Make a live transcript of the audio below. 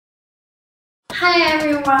Hi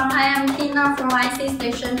everyone, I am Tina from IC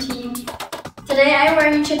Station team. Today I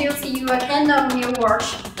will introduce you a kind of new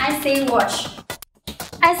watch, ICWatch.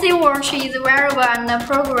 ICWatch is wearable and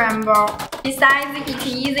programmable. Besides, it's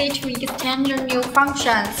easy to extend new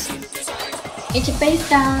functions. It's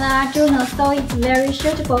based on the Arduino, so it's very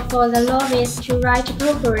suitable for the novice to write a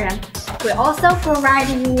program. We also provide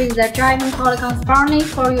you with the driving code corresponding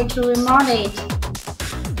for you to remote it.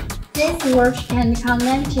 This watch can be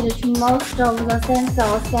connected to most of the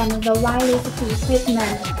sensors and the wireless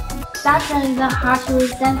equipment, such as the heart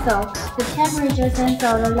rate sensor, the temperature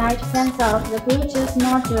sensor, the light sensor, the Bluetooth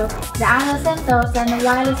module, the other sensors and the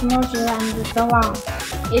wireless module, and so on.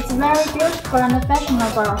 It's very beautiful and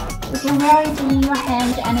fashionable. You can wear it in your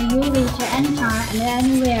hand and use it anytime and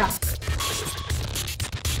anywhere.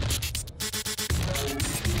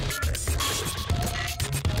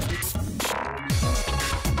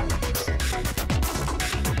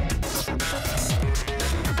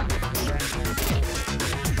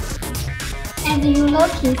 As you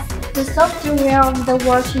notice, the software of the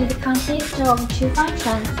watch consists of two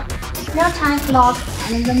functions, real-time clock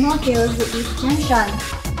and the module's extension.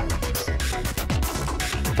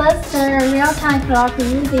 First, the real-time clock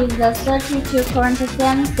uses the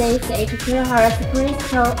 32.768 kHz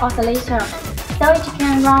crystal oscillator, so it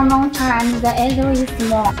can run long time and the error is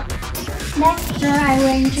small. Next, I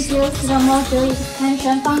will introduce the module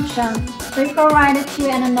extension function. We provide two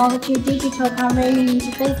analog to digital conversion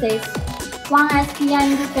interfaces, one SPI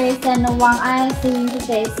interface and one IC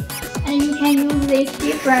interface, and you can use these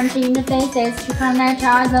different interfaces to connect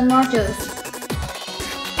other modules.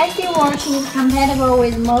 ICWatch is compatible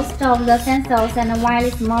with most of the sensors and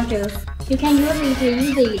wireless modules. You can use it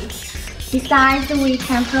easily. Besides, we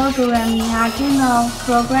can program in Arduino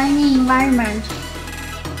programming environment.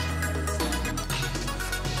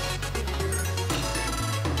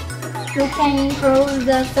 You can improve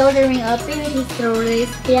the soldering ability through this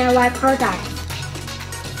DIY product.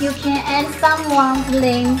 You can add someone's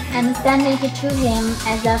link and send it to him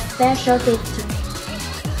as a special gift.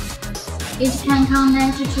 It can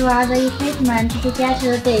connect to other equipment to get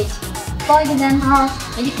the date. For example,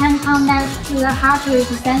 it can connect to the heart rate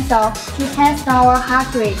sensor to test our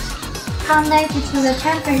heart rate, connect to the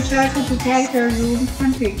temperature to detect the room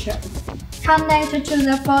temperature, connect to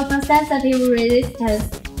the photosensitive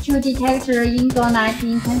resistance to detect the indoor light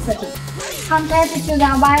intensity, connect to the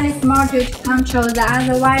wireless module to control the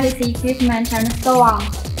other wireless equipment, and so on.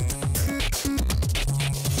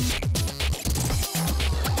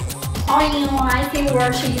 All in all,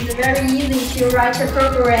 ICWatch is very easy to write a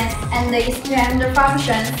program and expand the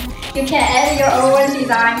functions. You can add your own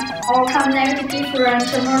design or connect different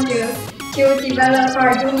modules to develop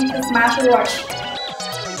a unique smartwatch.